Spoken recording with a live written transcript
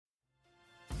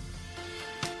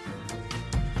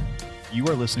You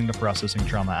are listening to Processing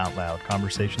Trauma Out Loud,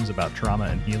 conversations about trauma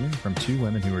and healing from two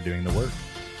women who are doing the work.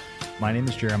 My name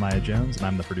is Jeremiah Jones, and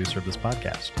I'm the producer of this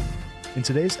podcast. In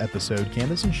today's episode,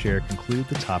 Candace and Cher conclude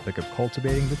the topic of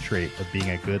cultivating the trait of being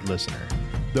a good listener.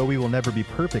 Though we will never be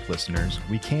perfect listeners,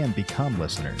 we can become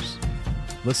listeners.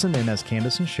 Listen in as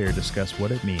Candace and Cher discuss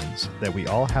what it means that we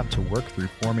all have to work through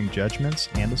forming judgments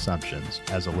and assumptions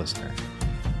as a listener.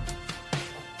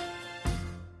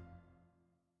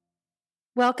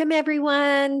 Welcome,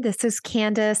 everyone. This is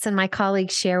Candace and my colleague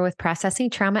Cher with Processing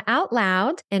Trauma Out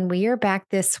Loud. And we are back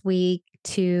this week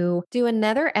to do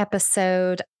another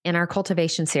episode in our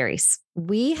cultivation series.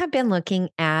 We have been looking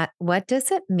at what does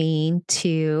it mean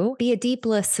to be a deep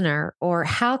listener, or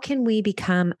how can we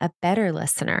become a better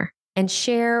listener? And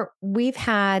Cher, we've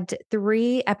had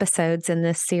 3 episodes in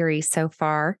this series so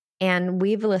far, and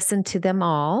we've listened to them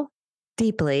all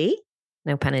deeply,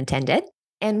 no pun intended.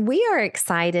 And we are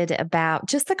excited about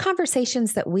just the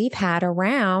conversations that we've had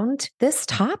around this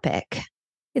topic.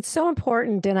 It's so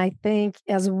important. And I think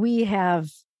as we have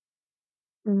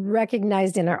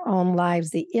recognized in our own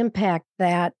lives the impact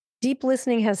that deep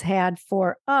listening has had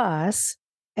for us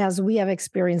as we have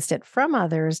experienced it from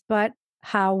others, but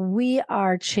how we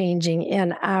are changing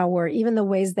in even the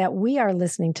ways that we are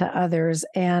listening to others.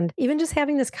 And even just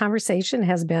having this conversation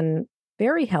has been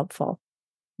very helpful.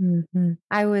 Mm-hmm.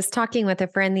 I was talking with a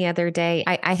friend the other day.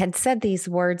 I had said these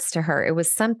words to her. It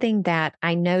was something that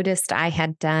I noticed I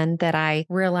had done that I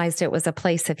realized it was a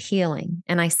place of healing.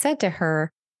 And I said to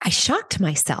her, I shocked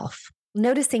myself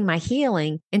noticing my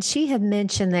healing. And she had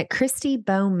mentioned that Christy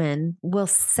Bowman will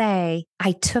say,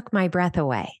 I took my breath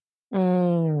away.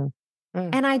 And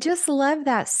I just love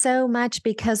that so much,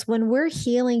 because when we're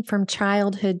healing from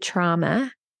childhood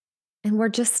trauma and we're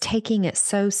just taking it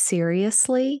so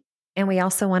seriously, and we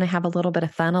also want to have a little bit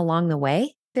of fun along the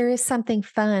way, there is something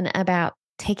fun about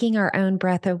taking our own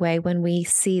breath away when we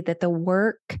see that the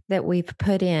work that we've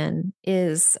put in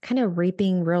is kind of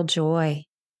reaping real joy.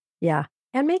 Yeah.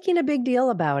 And making a big deal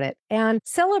about it and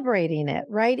celebrating it,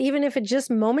 right? Even if it's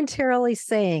just momentarily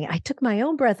saying, I took my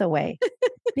own breath away,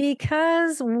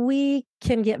 because we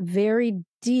can get very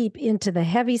deep into the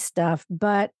heavy stuff.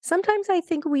 But sometimes I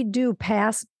think we do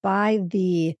pass by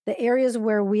the areas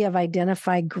where we have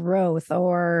identified growth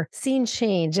or seen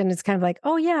change. And it's kind of like,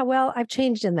 oh yeah, well, I've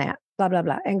changed in that, blah, blah,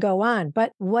 blah, and go on.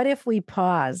 But what if we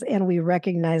pause and we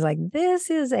recognize, like, this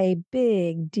is a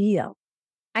big deal?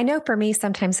 I know for me,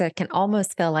 sometimes it can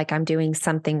almost feel like I'm doing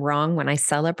something wrong when I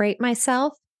celebrate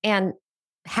myself. And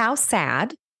how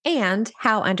sad and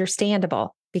how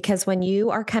understandable. Because when you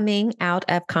are coming out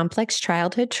of complex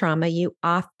childhood trauma, you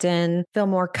often feel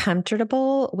more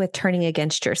comfortable with turning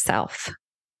against yourself.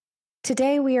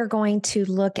 Today, we are going to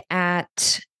look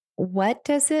at what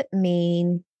does it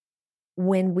mean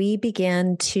when we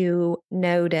begin to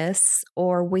notice,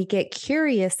 or we get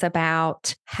curious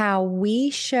about how we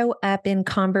show up in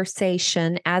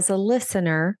conversation as a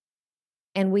listener,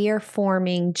 and we are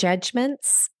forming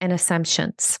judgments and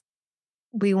assumptions.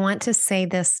 We want to say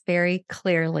this very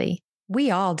clearly.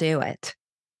 We all do it.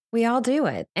 We all do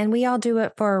it. And we all do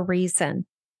it for a reason.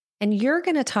 And you're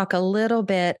going to talk a little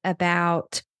bit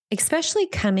about, especially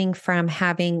coming from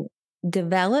having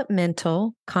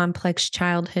developmental complex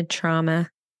childhood trauma,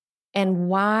 and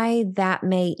why that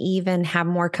may even have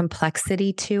more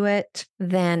complexity to it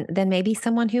than maybe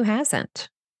someone who hasn't.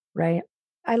 Right.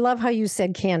 I love how you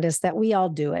said, Candace, that we all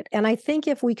do it. And I think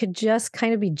if we could just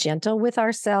kind of be gentle with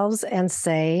ourselves and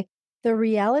say, the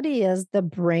reality is the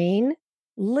brain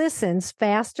listens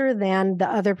faster than the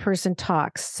other person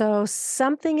talks. So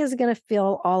something is going to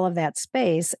fill all of that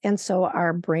space. And so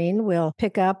our brain will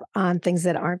pick up on things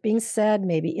that aren't being said,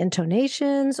 maybe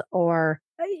intonations or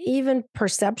even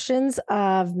perceptions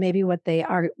of maybe what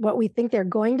we think they're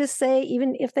going to say,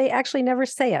 even if they actually never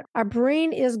say it. Our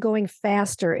brain is going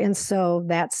faster. And so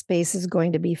that space is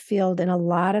going to be filled. And a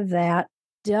lot of that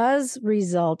does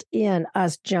result in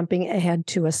us jumping ahead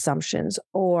to assumptions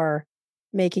or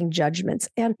making judgments.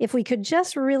 And if we could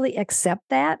just really accept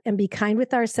that and be kind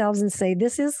with ourselves and say,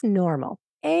 this is normal.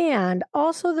 And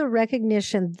also the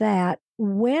recognition that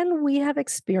when we have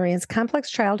experienced complex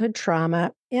childhood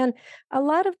trauma, and a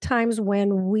lot of times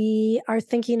when we are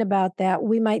thinking about that,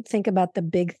 we might think about the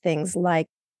big things like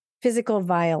physical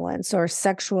violence or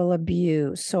sexual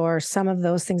abuse or some of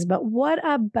those things. But what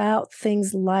about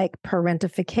things like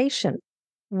parentification?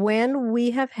 when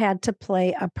we have had to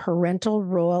play a parental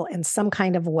role in some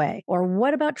kind of way? Or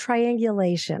what about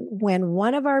triangulation? When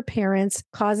one of our parents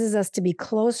causes us to be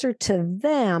closer to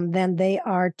them than they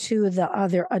are to the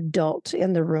other adult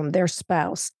in the room, their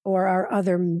spouse, or our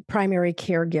other primary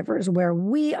caregivers, where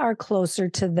we are closer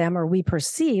to them, or we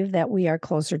perceive that we are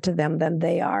closer to them than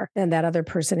they are, than that other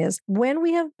person is. When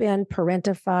we have been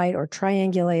parentified or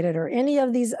triangulated or any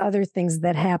of these other things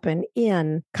that happen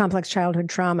in complex childhood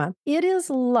trauma, it is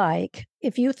like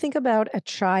if you think about a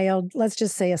child, let's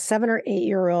just say a 7 or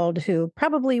 8-year-old who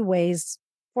probably weighs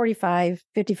 45,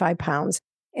 55 pounds,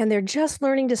 and they're just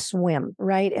learning to swim,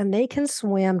 right? And they can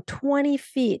swim 20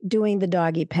 feet doing the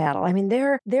doggy paddle. I mean,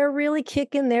 they're really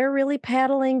kicking, they're really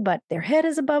paddling, but their head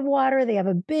is above water. They have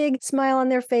a big smile on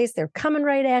their face. They're coming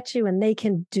right at you and they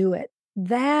can do it.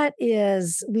 That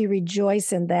is, we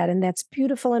rejoice in that. And that's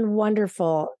beautiful and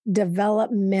wonderful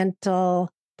developmental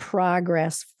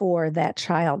progress for that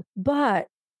child. But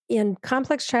in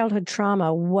complex childhood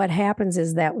trauma, what happens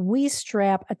is that we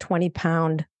strap a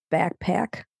 20-pound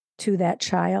backpack to that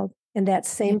child. And that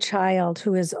same child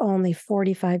who is only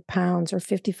 45 pounds or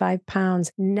 55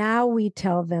 pounds, now we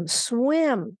tell them,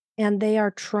 swim. And they are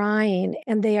trying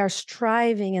and they are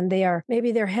striving and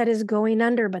maybe their head is going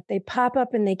under, but they pop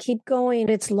up and they keep going.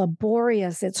 It's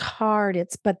laborious. It's hard.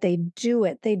 But they do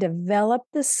it. They develop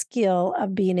the skill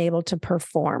of being able to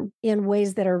perform in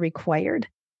ways that are required.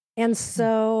 And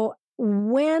so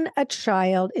when a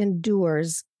child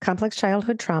endures complex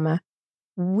childhood trauma,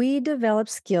 we develop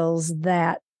skills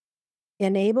that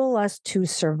enable us to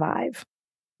survive.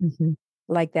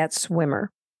 Like that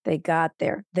swimmer. They got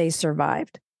there. They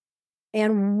survived.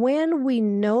 And when we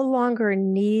no longer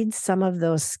need some of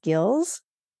those skills,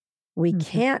 we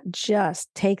can't just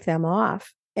take them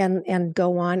off and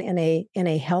go on in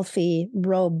a healthy,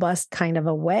 robust kind of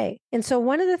a way. And so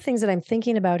one of the things that I'm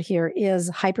thinking about here is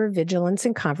hypervigilance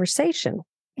in conversation.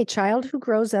 A child who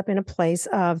grows up in a place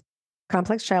of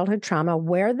complex childhood trauma,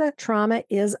 where the trauma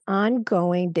is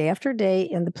ongoing day after day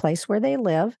in the place where they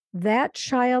live, that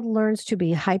child learns to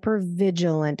be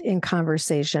hypervigilant in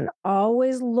conversation,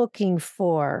 always looking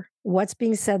for what's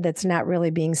being said that's not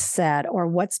really being said, or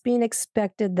what's being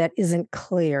expected that isn't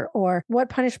clear, or what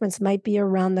punishments might be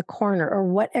around the corner, or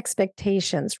what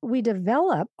expectations. We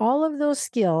develop all of those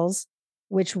skills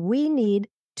which we need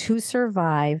to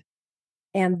survive,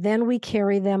 and then we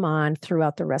carry them on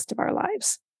throughout the rest of our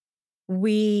lives.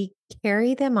 We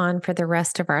carry them on for the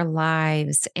rest of our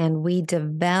lives, and we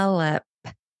develop,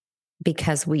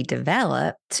 because we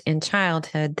developed in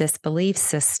childhood this belief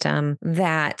system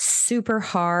that super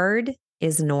hard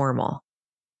is normal.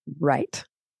 Right.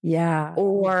 Yeah.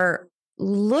 Or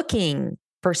looking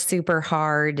for super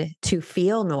hard to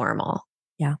feel normal.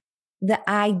 Yeah. The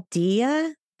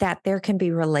idea that there can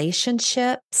be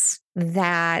relationships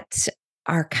that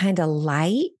are kind of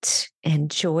light and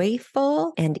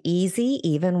joyful and easy,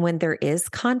 even when there is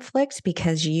conflict,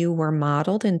 because you were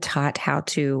modeled and taught how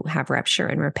to have rupture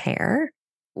and repair.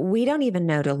 We don't even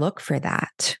know to look for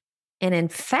that. And in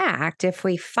fact, if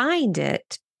we find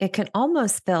it, it can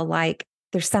almost feel like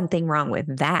there's something wrong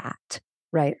with that.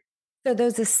 Right. So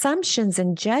those assumptions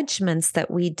and judgments that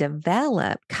we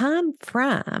develop come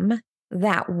from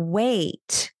that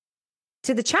weight.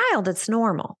 To the child, it's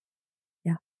normal.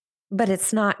 But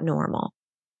it's not normal.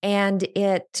 And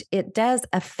it does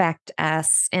affect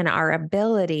us in our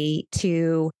ability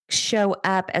to show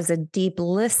up as a deep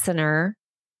listener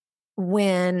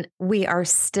when we are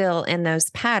still in those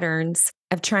patterns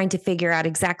of trying to figure out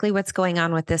exactly what's going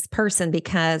on with this person,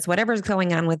 because whatever's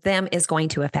going on with them is going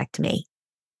to affect me.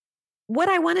 What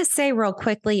I want to say real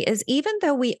quickly is, even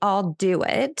though we all do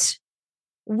it,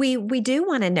 we do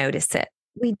want to notice it.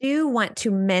 We do want to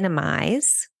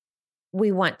minimize.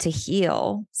 We want to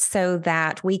heal so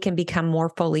that we can become more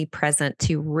fully present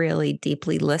to really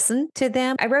deeply listen to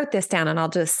them. I wrote this down and I'll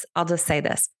just say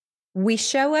this. We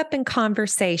show up in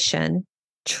conversation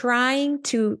trying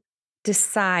to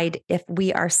decide if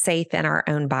we are safe in our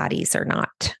own bodies or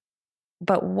not.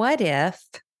 But what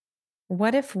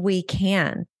if we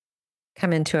can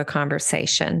come into a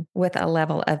conversation with a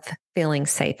level of feeling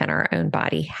safe in our own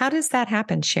body? How does that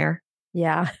happen, Cher?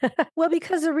 Yeah. Well,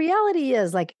 because the reality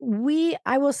is, like,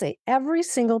 I will say, every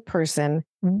single person,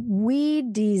 we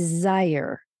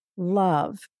desire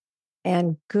love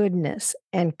and goodness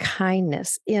and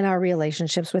kindness in our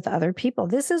relationships with other people.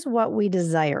 This is what we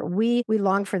desire. We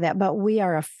long for that, but we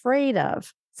are afraid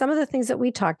of some of the things that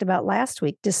we talked about last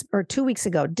week, or 2 weeks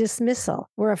ago, dismissal.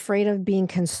 We're afraid of being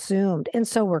consumed. And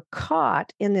so we're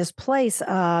caught in this place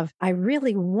of, I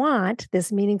really want this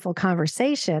meaningful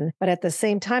conversation, but at the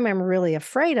same time, I'm really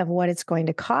afraid of what it's going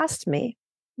to cost me.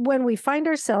 when we find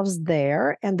ourselves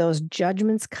there and those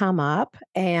judgments come up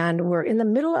and we're in the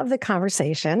middle of the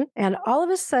conversation and all of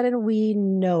a sudden we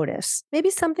notice maybe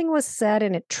something was said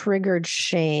and it triggered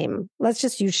shame. Let's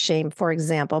just use shame, for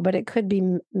example, but it could be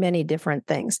many different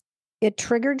things. It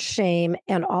triggered shame,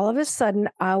 and all of a sudden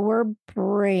our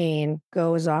brain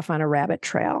goes off on a rabbit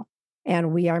trail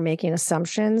and we are making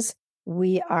assumptions.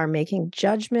 We are making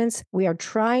judgments. We are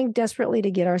trying desperately to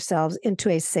get ourselves into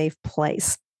a safe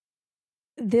place.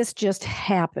 This just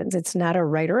happens. It's not a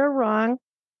right or a wrong.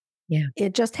 Yeah.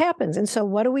 It just happens. And so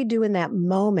what do we do in that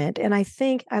moment? And I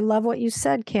think I love what you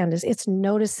said, Candace. It's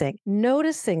noticing.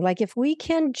 Noticing, like if we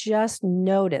can just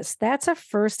notice, that's a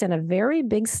first and a very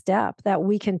big step that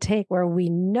we can take where we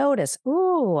notice,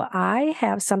 ooh, I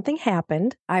have something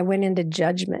happened. I went into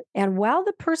judgment. And while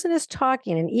the person is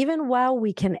talking, and even while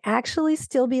we can actually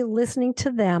still be listening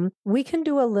to them, we can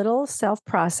do a little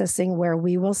self-processing where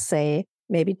we will say,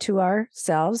 maybe to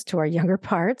ourselves, to our younger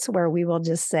parts, where we will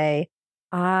just say,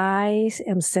 I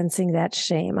am sensing that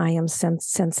shame. I am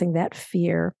sensing that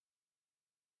fear.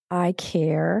 I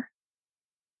care.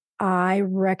 I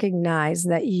recognize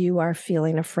that you are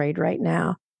feeling afraid right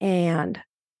now. And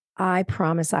I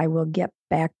promise I will get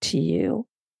back to you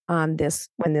on this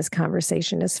when this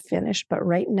conversation is finished. But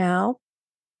right now,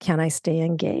 can I stay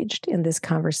engaged in this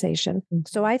conversation?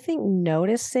 So I think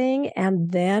noticing,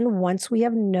 and then once we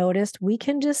have noticed, we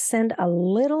can just send a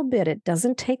little bit, it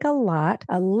doesn't take a lot,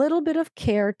 a little bit of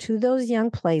care to those young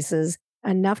places,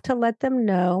 enough to let them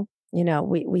know,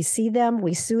 we see them,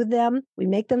 we soothe them, we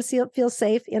make them feel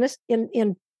safe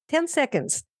in 10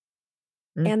 seconds.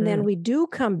 Mm-hmm. And then we do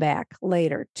come back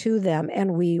later to them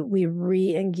and we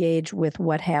re-engage with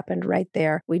what happened right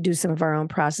there. We do some of our own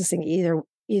processing, either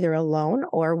alone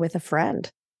or with a friend.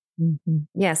 Mm-hmm.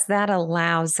 Yes, that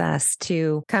allows us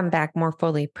to come back more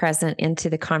fully present into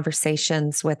the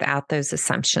conversations without those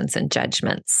assumptions and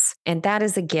judgments. And that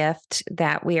is a gift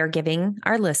that we are giving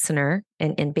our listener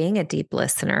and being a deep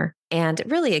listener, and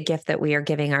really a gift that we are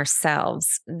giving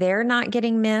ourselves. They're not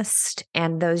getting missed,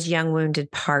 and those young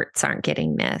wounded parts aren't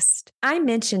getting missed. I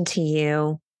mentioned to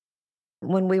you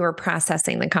when we were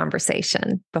processing the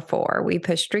conversation before we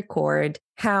pushed record,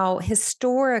 how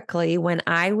historically, when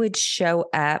I would show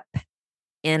up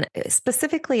in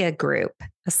specifically a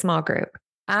small group,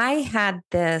 I had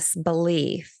this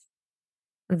belief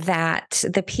that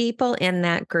the people in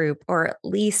that group, or at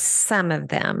least some of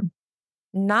them,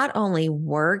 not only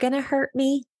were going to hurt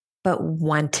me, but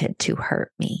wanted to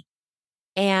hurt me.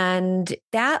 And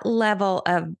that level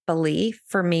of belief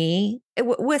for me, it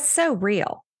was so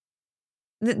real.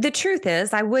 The truth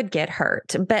is I would get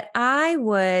hurt, but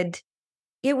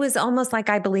it was almost like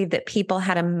I believed that people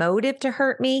had a motive to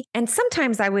hurt me. And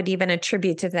sometimes I would even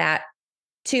attribute to that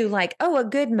to like, oh, a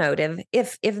good motive.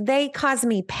 If they cause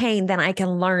me pain, then I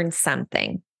can learn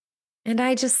something. And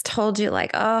I just told you like,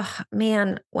 oh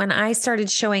man, when I started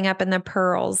showing up in the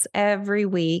Pearls every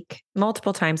week,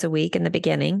 multiple times a week in the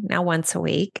beginning, now once a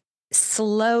week,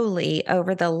 slowly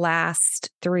over the last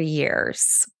 3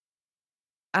 years,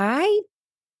 I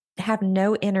have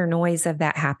no inner noise of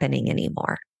that happening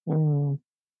anymore.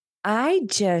 I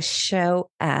just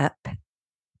show up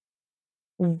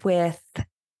with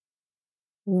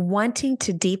wanting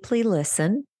to deeply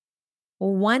listen,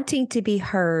 wanting to be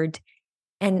heard,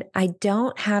 and I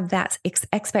don't have that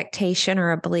expectation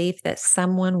or a belief that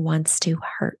someone wants to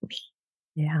hurt me.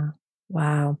 Yeah.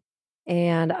 Wow.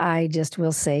 And I just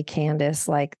will say, Candace,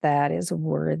 like that is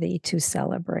worthy to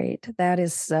celebrate. That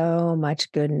is so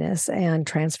much goodness and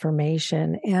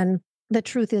transformation. And the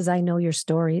truth is, I know your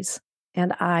stories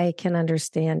and I can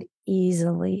understand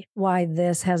easily why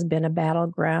this has been a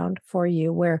battleground for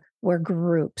you, where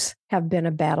groups have been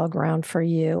a battleground for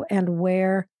you, and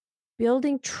where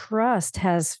building trust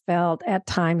has felt at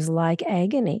times like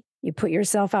agony. You put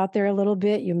yourself out there a little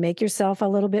bit, you make yourself a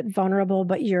little bit vulnerable,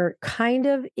 but you're kind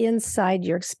of inside,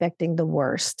 you're expecting the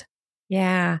worst.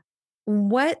 Yeah.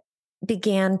 What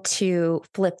began to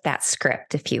flip that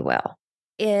script, if you will,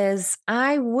 is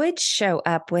I would show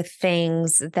up with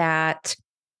things that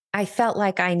I felt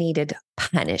like I needed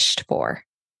punished for,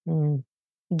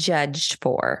 judged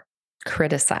for,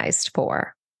 criticized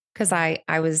for, because I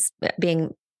was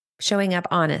showing up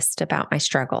honest about my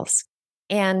struggles.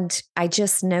 And I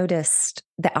just noticed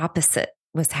the opposite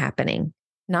was happening.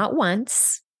 Not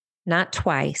once, not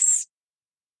twice,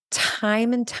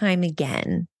 time and time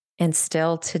again, and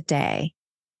still today.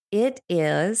 It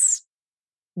is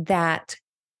that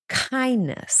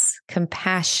kindness,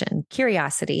 compassion,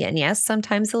 curiosity, and yes,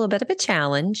 sometimes a little bit of a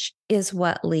challenge is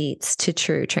what leads to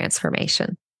true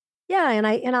transformation. Yeah,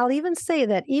 and I'll even say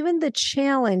that even the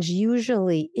challenge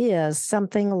usually is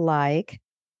something like,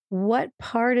 what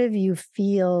part of you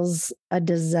feels a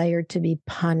desire to be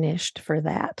punished for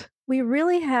that? We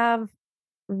really have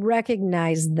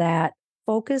recognized that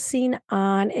focusing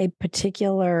on a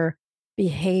particular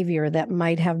behavior that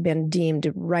might have been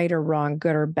deemed right or wrong,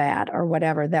 good or bad, or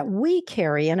whatever that we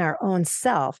carry in our own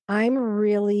self. I'm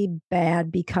really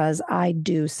bad because I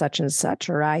do such and such,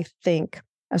 or I think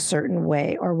a certain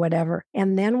way, or whatever.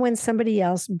 And then when somebody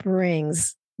else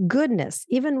brings goodness,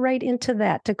 even right into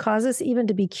that, to cause us even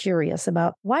to be curious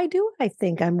about, why do I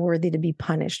think I'm worthy to be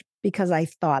punished? Because I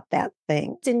thought that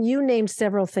thing. And you named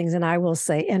several things, and I will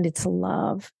say, and it's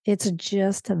love. It's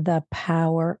just the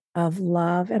power of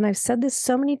love. And I've said this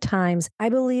so many times. I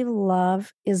believe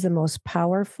love is the most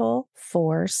powerful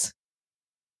force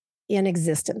in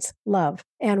existence, love.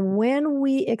 And when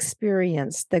we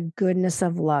experience the goodness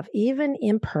of love, even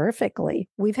imperfectly,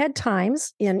 we've had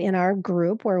times in our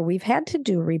group where we've had to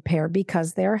do repair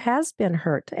because there has been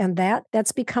hurt. And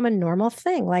that's become a normal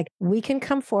thing. Like, we can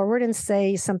come forward and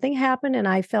say something happened and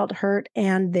I felt hurt,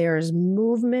 and there's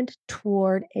movement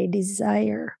toward a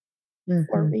desire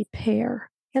for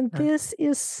repair. And this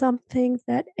is something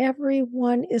that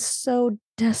everyone is so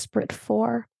desperate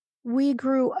for. We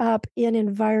grew up in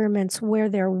environments where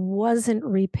there wasn't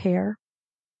repair,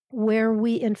 where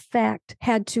we, in fact,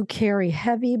 had to carry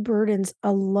heavy burdens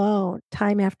alone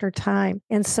time after time.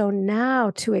 And so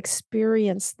now to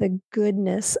experience the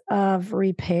goodness of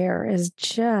repair is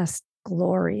just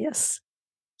glorious.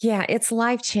 Yeah, it's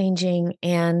life-changing.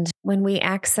 And when we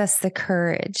access the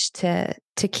courage to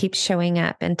keep showing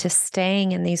up and to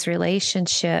staying in these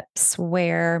relationships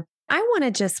where I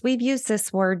want to we've used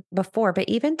this word before, but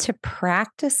even to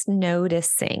practice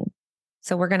noticing.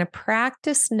 So we're going to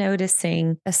practice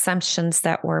noticing assumptions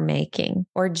that we're making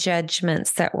or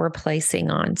judgments that we're placing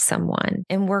on someone.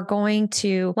 And we're going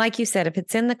to, like you said, if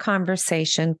it's in the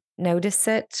conversation, notice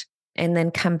it and then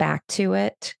come back to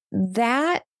it.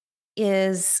 That's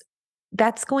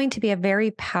going to be a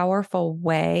very powerful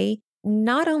way,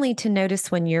 not only to notice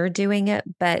when you're doing it,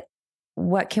 but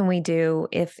what can we do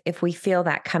if we feel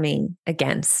that coming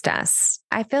against us?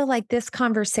 I feel like this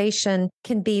conversation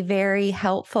can be very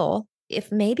helpful. If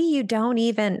maybe you don't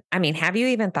even, have you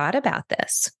even thought about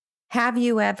this? Have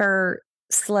you ever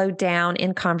slowed down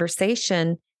in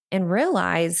conversation and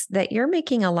realized that you're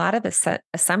making a lot of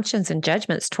assumptions and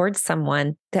judgments towards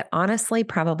someone that honestly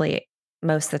probably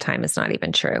most of the time is not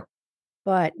even true?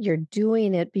 But you're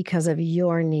doing it because of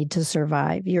your need to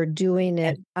survive. You're doing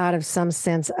it out of some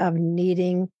sense of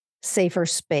needing safer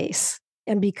space.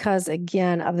 And because,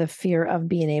 again, of the fear of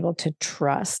being able to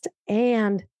trust,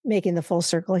 and making the full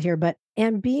circle here,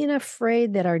 and being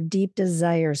afraid that our deep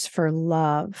desires for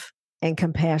love and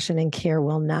compassion and care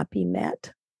will not be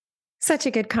met. Such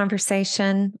a good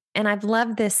conversation. And I've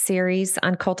loved this series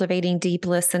on cultivating deep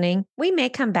listening. We may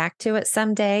come back to it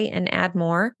someday and add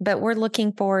more, but we're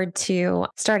looking forward to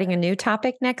starting a new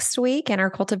topic next week in our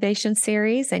cultivation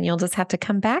series. And you'll just have to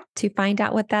come back to find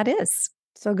out what that is.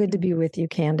 So good to be with you,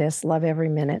 Candace. Love every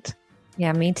minute.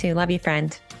 Yeah, me too. Love you,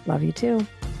 friend. Love you too.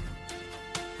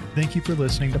 Thank you for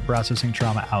listening to Processing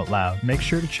Trauma Out Loud. Make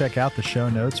sure to check out the show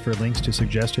notes for links to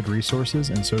suggested resources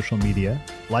and social media.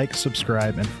 Like,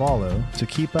 subscribe, and follow to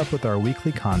keep up with our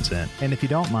weekly content. And if you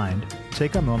don't mind,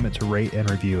 take a moment to rate and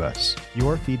review us.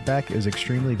 Your feedback is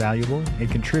extremely valuable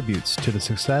and contributes to the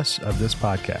success of this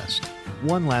podcast.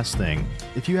 One last thing,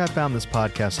 if you have found this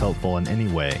podcast helpful in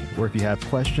any way, or if you have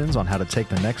questions on how to take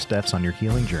the next steps on your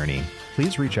healing journey,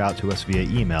 please reach out to us via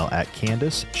email at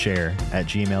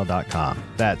candaceshare@gmail.com.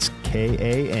 That's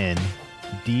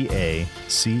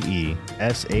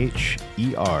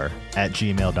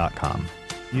KANDACESHER@gmail.com.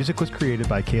 Music was created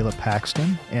by Caleb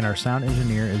Paxton, and our sound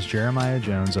engineer is Jeremiah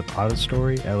Jones of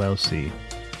AutoStory LLC.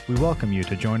 We welcome you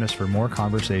to join us for more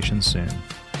conversations soon.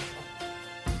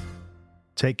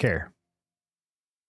 Take care.